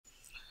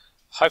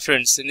Hi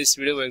friends, in this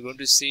video we are going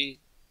to see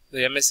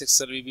the MS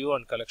Excel VBO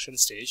on collection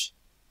stage.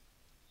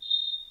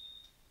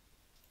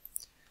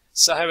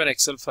 So I have an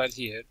Excel file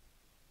here.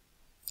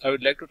 I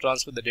would like to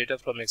transfer the data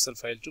from Excel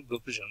file to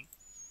BluePrism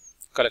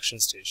collection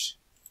stage.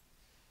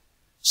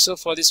 So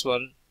for this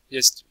one,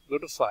 just go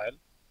to File.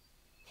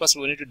 First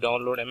we need to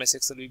download MS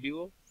Excel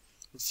VBO.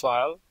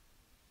 File,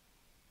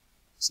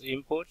 so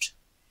Import,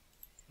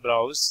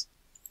 Browse,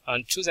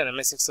 and choose an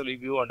MS Excel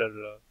VBO under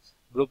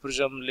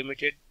BluePrism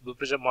Limited,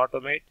 BluePrism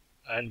Automate,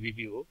 and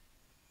VBO.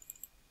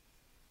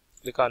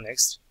 Click on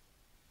Next.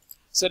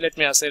 So let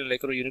me assign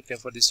like a unique name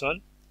for this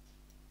one.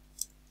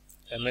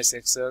 MS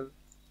Excel.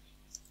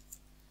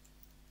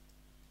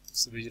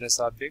 So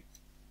business object.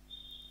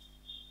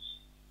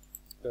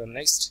 Click on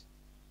Next.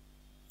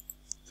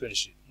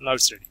 Finish it. Now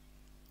it's ready.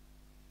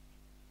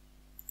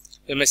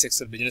 MS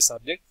Excel business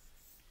object.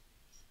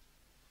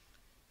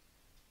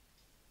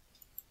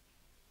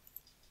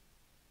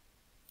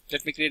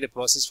 Let me create a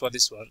process for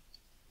this one.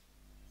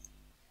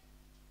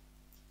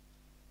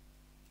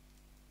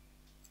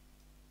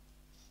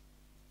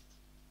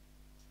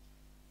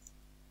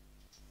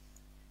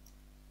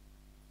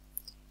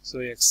 So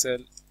Excel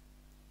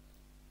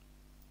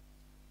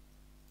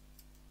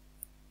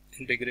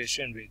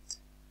integration with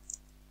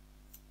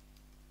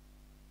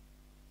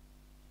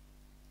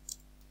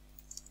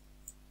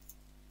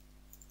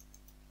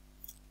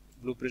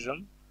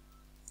BluePrism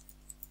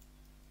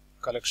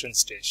collection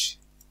stage.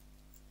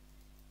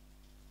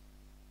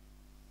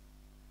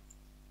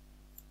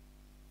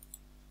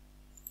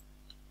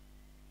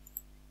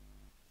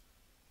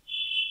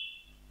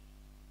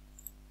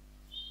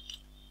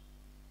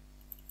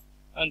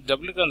 And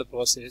double click on the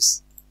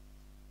process.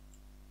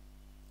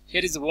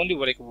 Here is only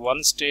like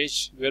one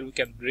stage where we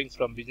can bring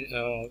from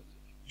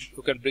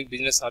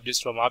business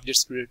objects from Object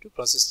Studio to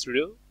Process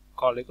Studio,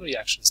 called like the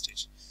action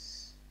stage.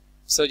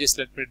 So just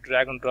let me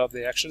drag and drop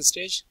the action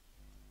stage,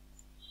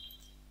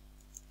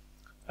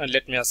 and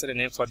let me assign a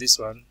name for this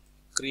one.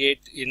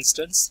 Create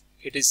instance.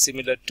 It is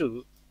similar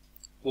to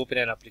open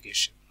an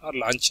application or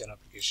launch an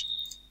application.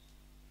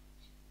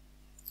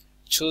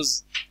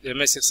 Choose the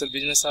MS Excel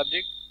business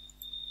object,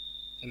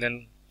 and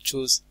then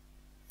choose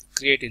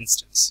create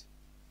instance,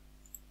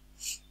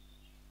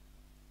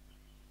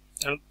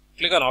 and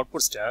click on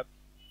outputs tab.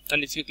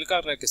 And if you click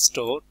on like a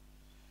store,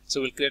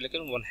 so we'll create like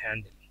a one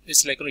handle.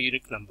 It's like a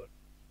unique number.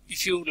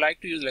 If you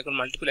like to use like a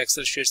multiple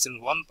Excel sheets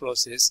in one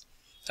process,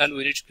 and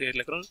we need to create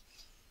like a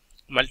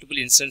multiple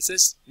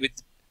instances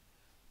with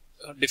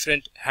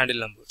different handle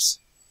numbers.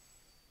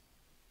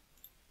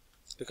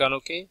 Click on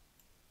OK.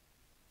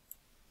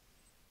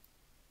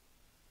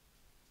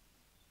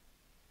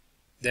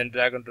 Then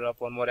drag and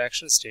drop one more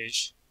action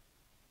stage.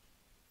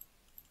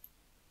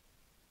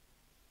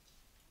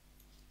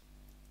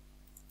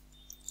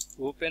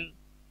 Open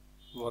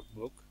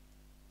Workbook.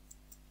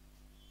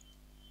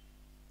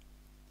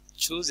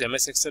 Choose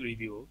MS Excel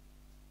VBO.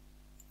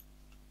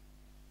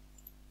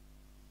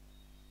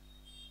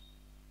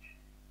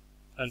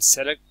 And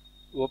select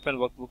Open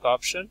Workbook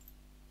option.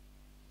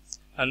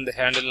 And the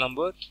handle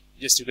number,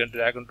 just you can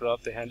drag and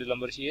drop the handle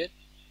number here.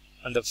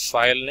 And the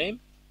file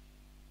name.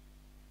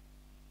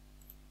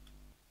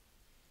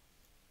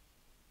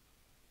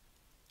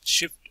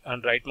 Shift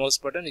and right mouse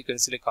button, you can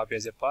select copy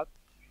as a path.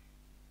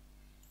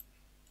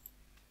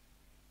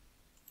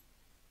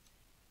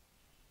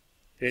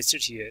 Paste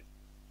it here.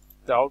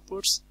 The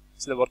outputs,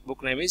 so the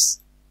workbook name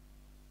is,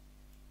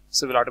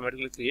 so will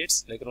automatically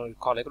creates like we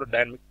call like a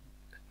dynamic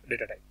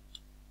data type.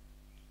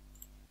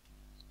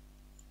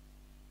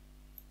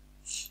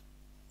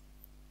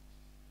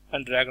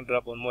 And drag and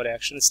drop one more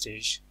action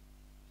stage.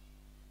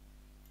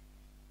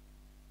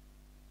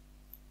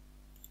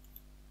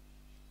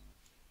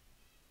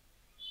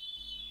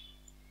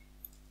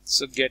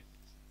 So get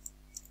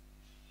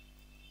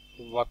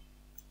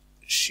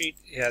worksheet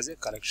as a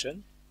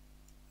collection,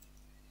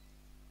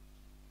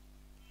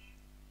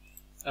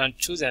 and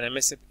choose an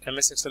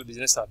MS Excel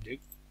business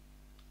object,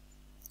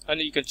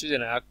 and you can choose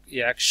an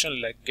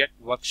action like get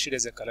worksheet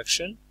as a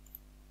collection,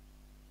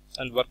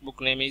 and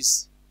workbook name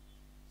is,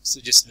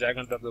 so just drag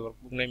and drop the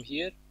workbook name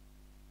here,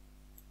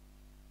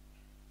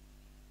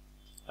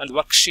 and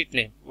worksheet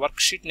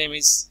name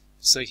is,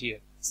 so here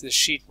it's the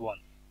sheet 1.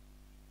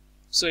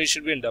 So it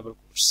should be in double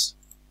quotes.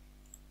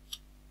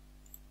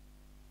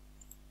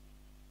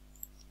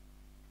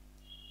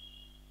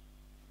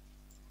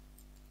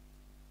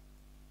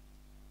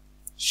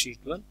 Sheet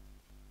 1.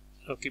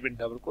 Now keep it in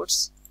double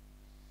quotes.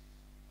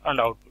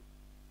 And output.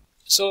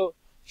 So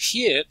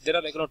here there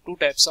are like two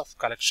types of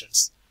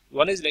collections.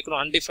 One is like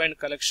undefined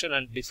collection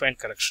and defined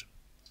collection.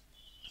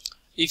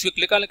 If you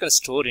click on like a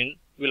store in,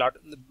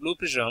 the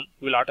BluePrism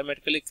will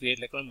automatically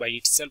create like by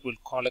itself. Will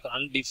call like an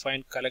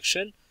undefined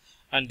collection,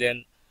 and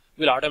then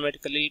will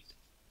automatically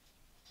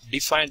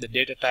define the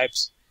data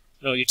types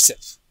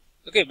itself.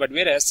 Okay, but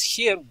whereas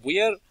here we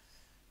are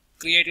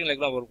creating like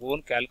our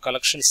own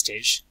collection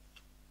stage,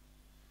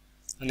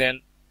 and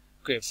then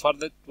okay, for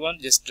that one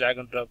just drag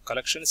and drop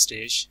collection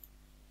stage,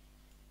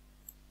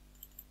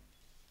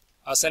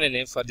 assign a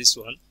name for this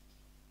one,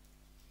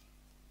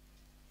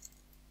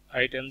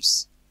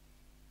 items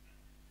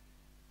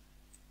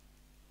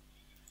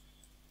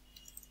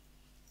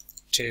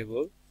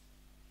table.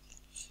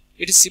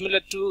 It is similar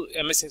to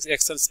MS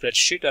Excel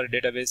spreadsheet or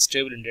database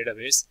table in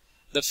database.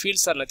 The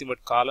fields are nothing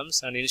but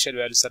columns and initial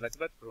values are nothing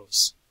but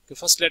rows. Okay,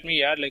 first let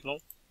me add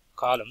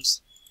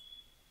columns.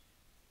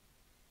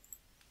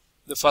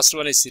 The first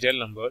one is serial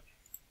number.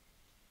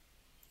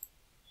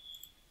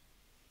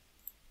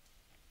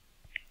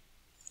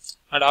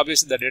 And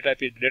obviously the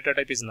data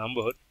type is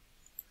number.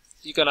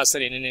 You can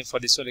assign any name for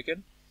this one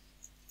again.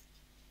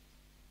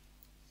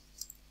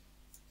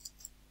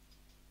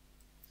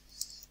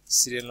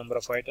 Serial number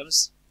of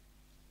items.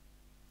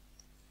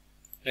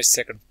 Next,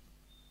 second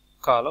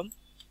column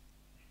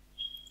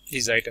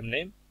is item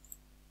name.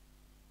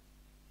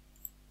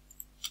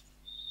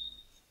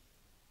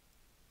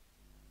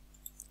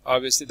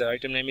 Obviously the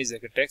item name is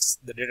like a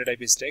text, the data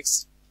type is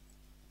text,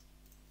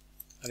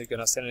 and you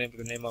can assign a name to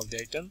the name of the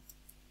item.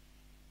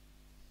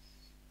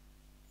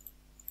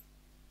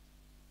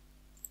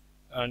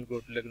 And go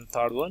to the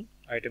third one,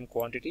 item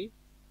quantity.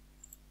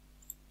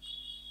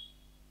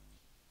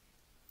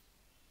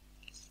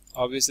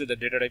 Obviously the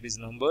data type is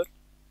number.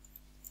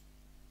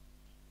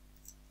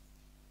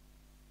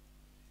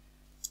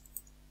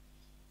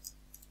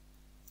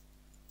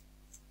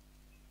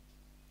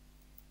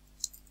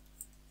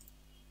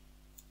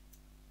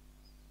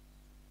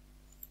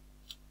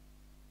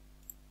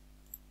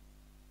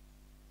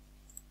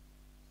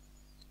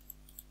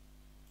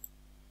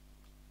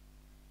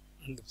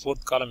 And the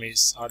fourth column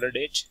is order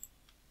date.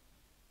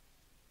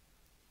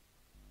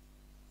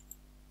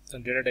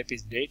 And data type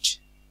is date.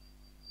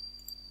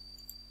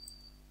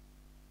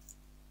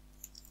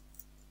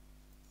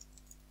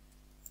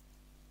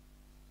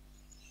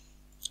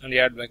 And you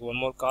add like one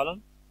more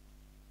column.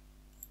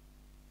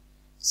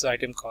 So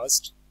item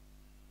cost.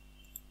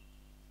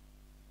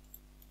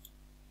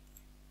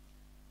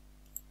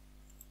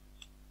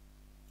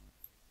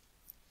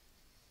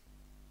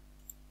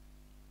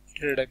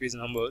 Data type is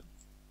number.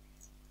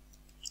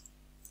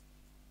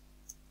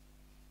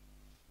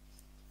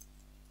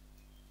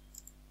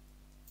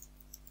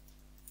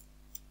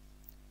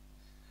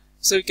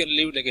 So you can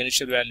leave like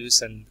initial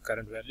values and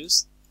current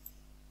values,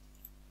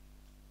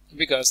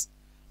 because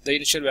the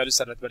initial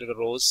values are not particular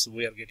rows.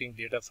 We are getting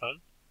data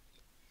from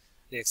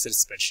the Excel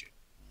spreadsheet.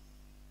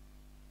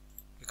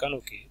 Click on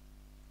OK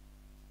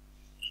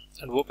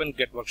and open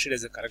Get Worksheet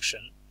as a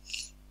collection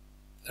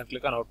and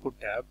click on Output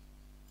tab.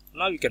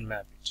 Now you can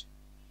map it.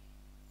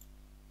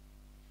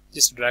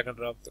 Just drag and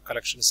drop the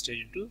collection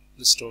stage into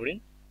the stored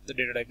in. The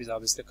data type is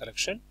obviously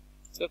collection.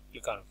 So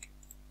click on OK.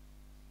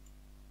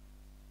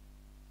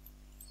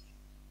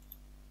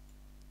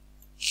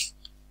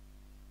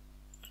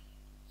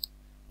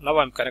 Now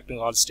I'm connecting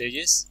all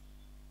stages.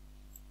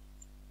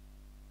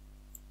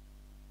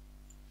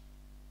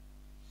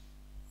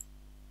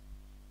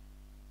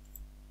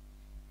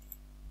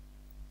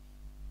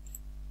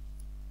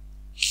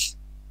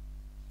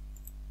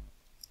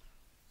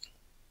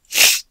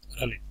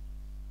 Run it.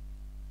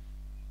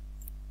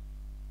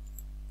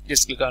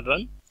 Just click on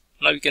run.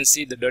 Now you can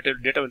see the data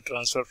will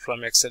transfer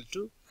from Excel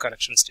to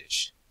collection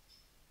stage.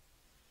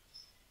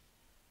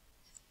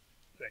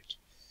 Right.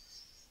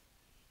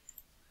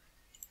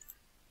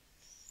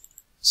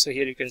 So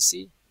here you can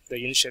see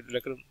the initial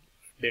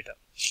data.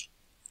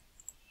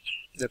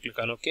 So click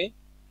on OK.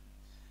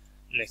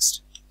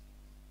 Next.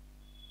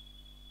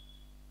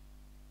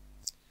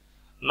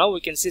 Now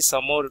we can see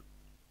some more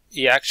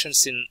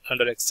actions in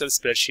under Excel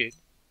spreadsheet.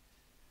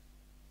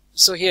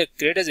 So here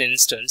create as an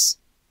instance,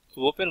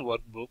 open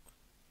workbook,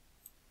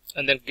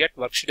 and then get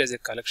worksheet as a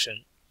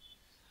collection.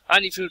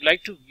 And if you would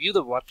like to view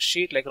the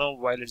worksheet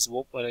while it's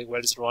open, while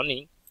it's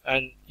running,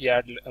 and you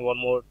add one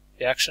more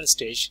action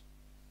stage,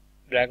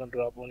 drag and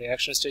drop on the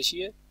action stage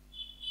here.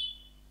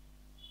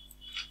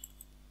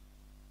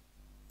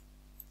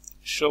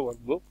 Show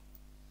workbook.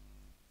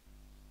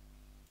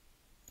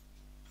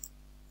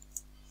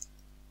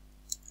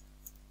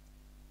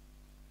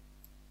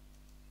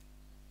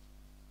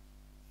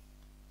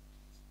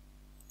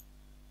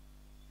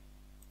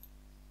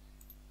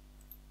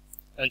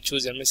 And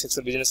choose MS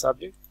Excel Business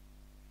Object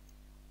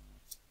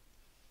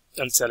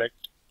and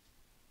select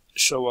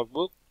Show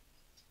Workbook.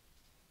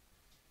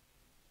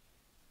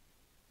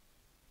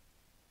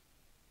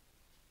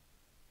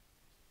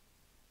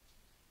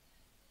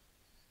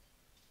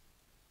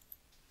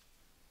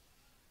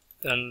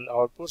 And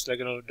outputs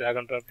drag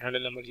and drop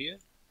handle number here.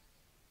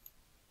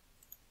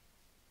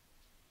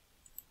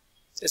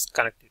 Just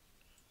connect it.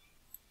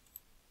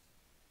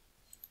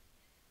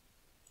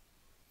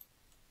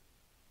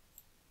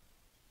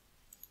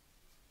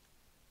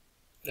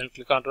 Then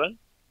click on run.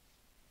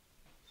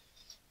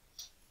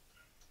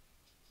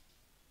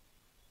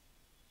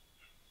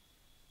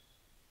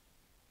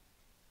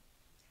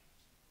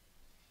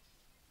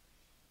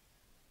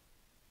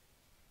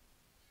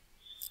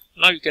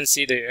 Now you can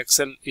see the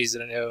Excel is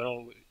it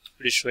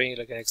is showing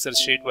like an Excel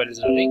sheet while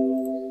it's running.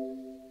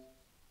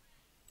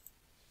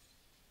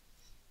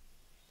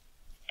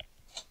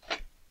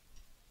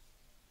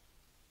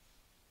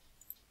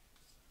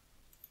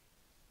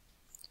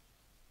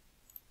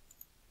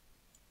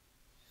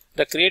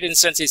 The create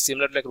instance is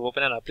similar to like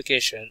open an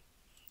application.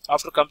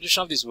 After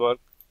completion of this work,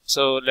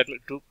 so let me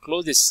to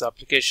close this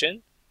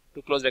application,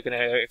 to close like an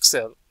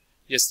Excel,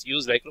 just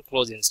use like a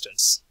close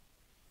instance.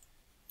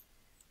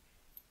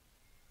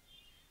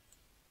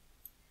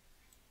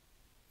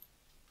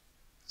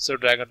 So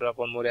drag and drop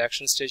one more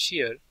action stage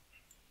here.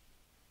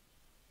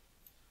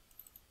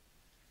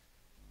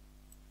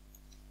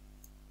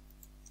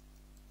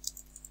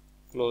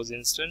 Close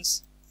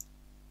instance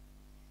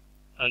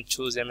and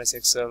choose MS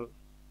Excel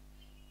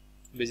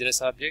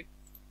business object,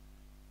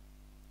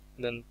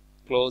 then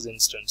close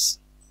instance,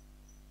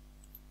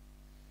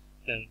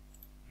 then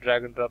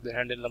drag and drop the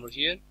handle number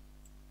here.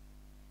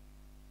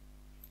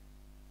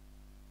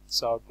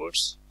 So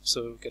outputs,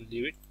 so we can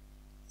leave it.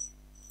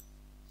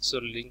 So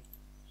link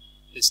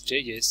the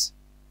stages.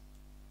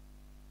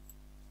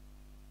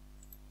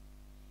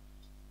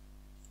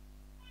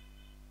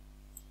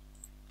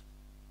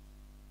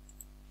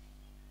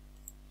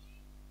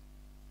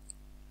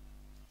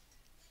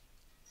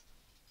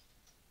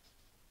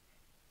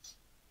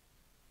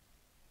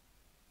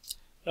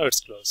 Now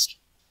it's closed.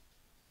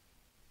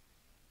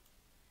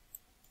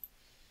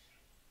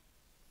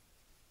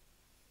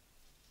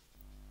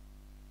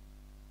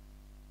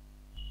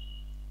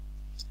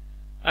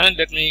 And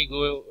let me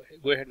go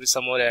ahead with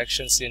some more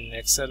actions in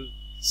Excel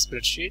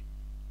spreadsheet.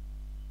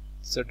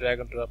 So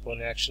drag and drop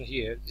one action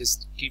here.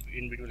 Just keep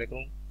in between like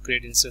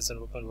create instance and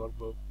open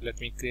workbook. Let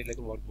me create like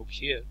a workbook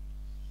here.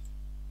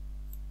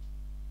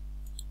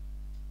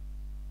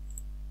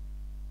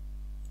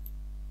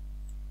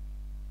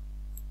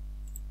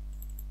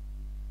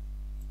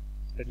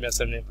 Let me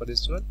assign name for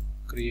this one.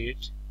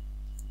 Create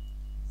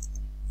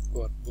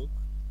workbook.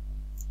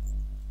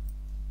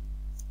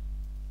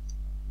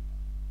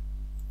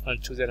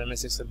 And choose an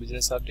MS Excel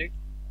business object.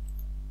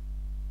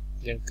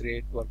 Then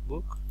create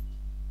workbook.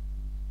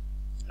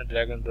 And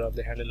drag and drop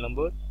the handle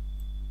number.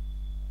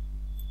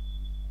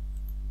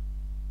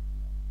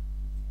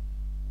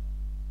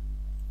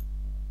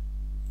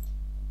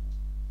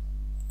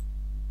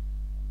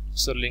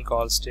 So link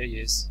all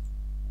stages.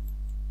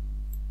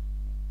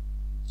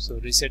 So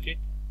reset it,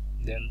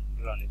 then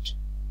run it.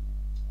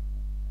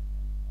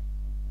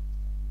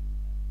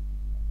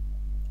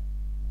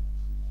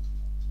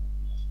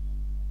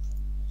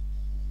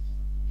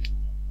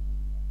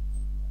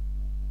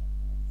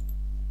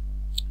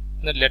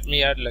 Then let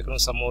me add like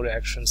some more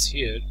actions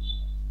here.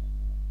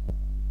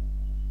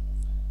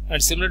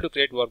 And similar to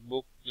create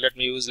workbook, let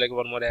me use like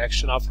one more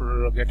action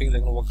after getting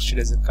like a worksheet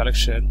as a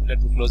collection.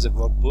 Let me close the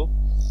workbook.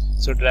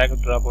 So drag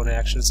and drop on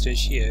action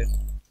stage here.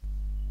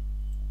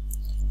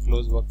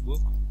 Close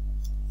workbook.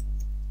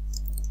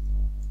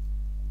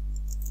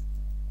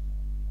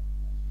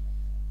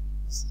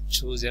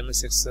 Choose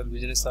MS Excel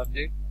business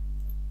object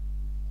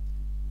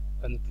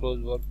and close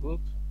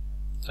workbook,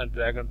 and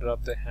drag and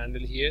drop the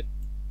handle here.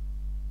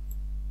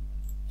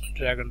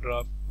 Drag and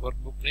drop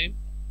workbook name.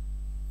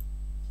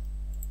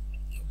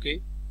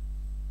 Okay.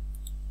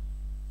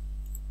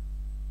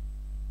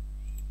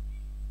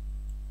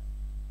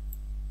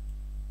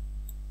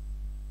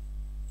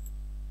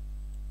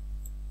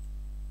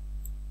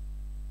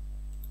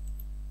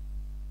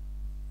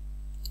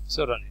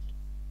 So run it.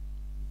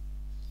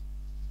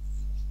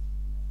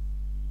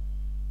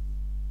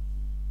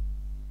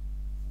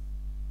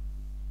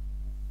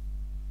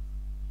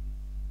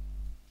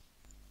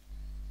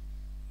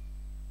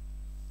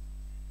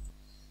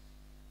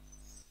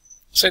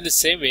 So in the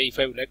same way, if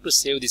I would like to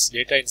save this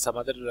data in some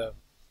other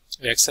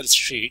Excel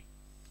sheet,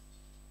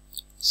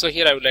 so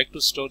here I would like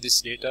to store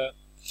this data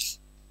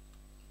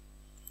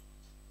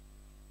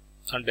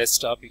on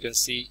desktop. You can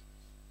see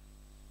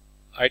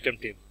item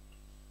table.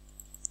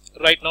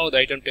 Right now the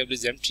item table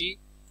is empty,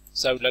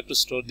 so I would like to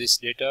store this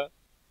data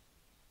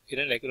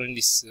in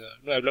this.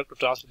 I would like to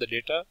transfer the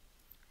data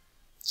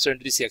so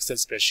into this Excel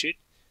spreadsheet.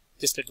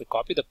 Just let me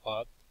copy the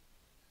path.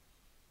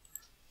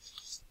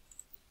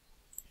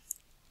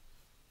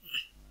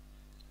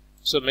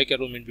 So make a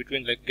room in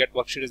between, like get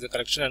worksheet as a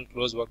collection and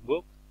close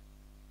workbook.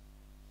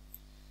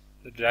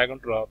 The drag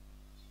and drop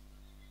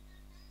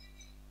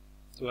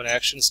to an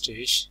action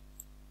stage.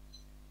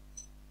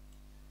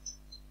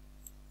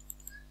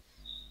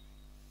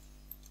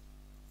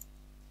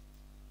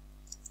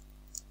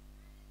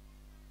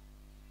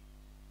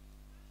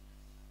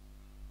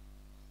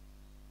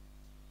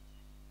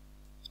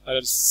 I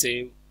will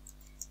save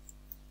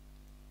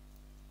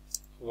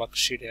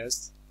worksheet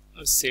as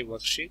save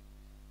worksheet.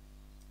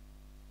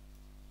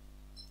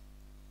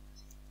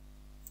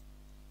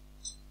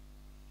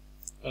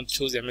 And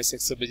choose MS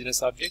Excel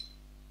business object.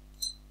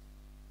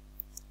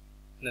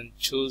 Then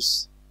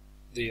choose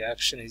the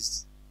action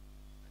is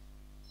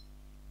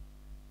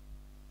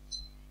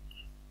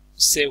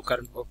save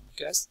current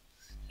workbook as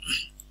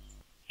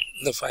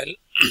the file.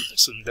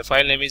 So the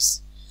file name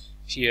is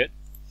here,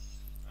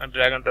 and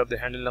drag and drop the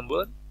handle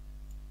number.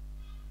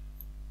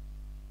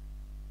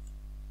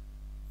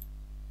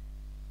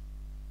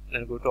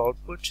 Then go to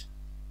output.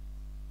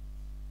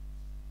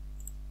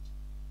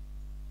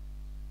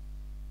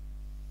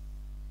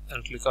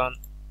 And click on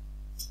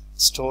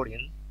store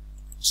in.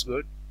 It's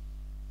good.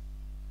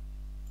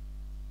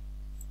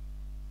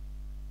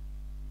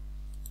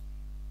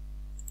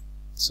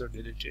 So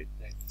delete it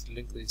and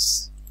link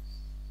these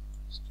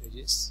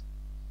stages.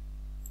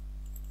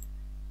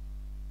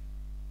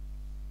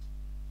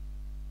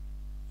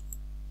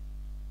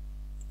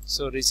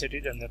 So reset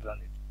it and then run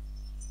it.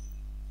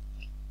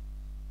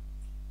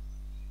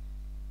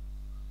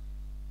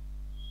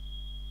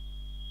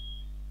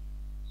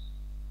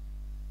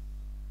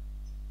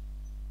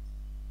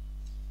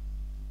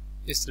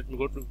 Yes, let me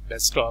go to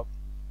desktop.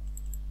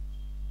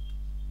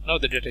 Now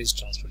the data is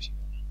transferred here.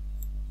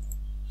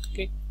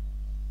 Okay.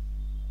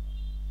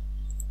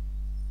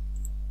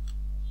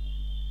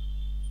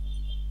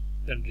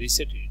 Then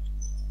reset it.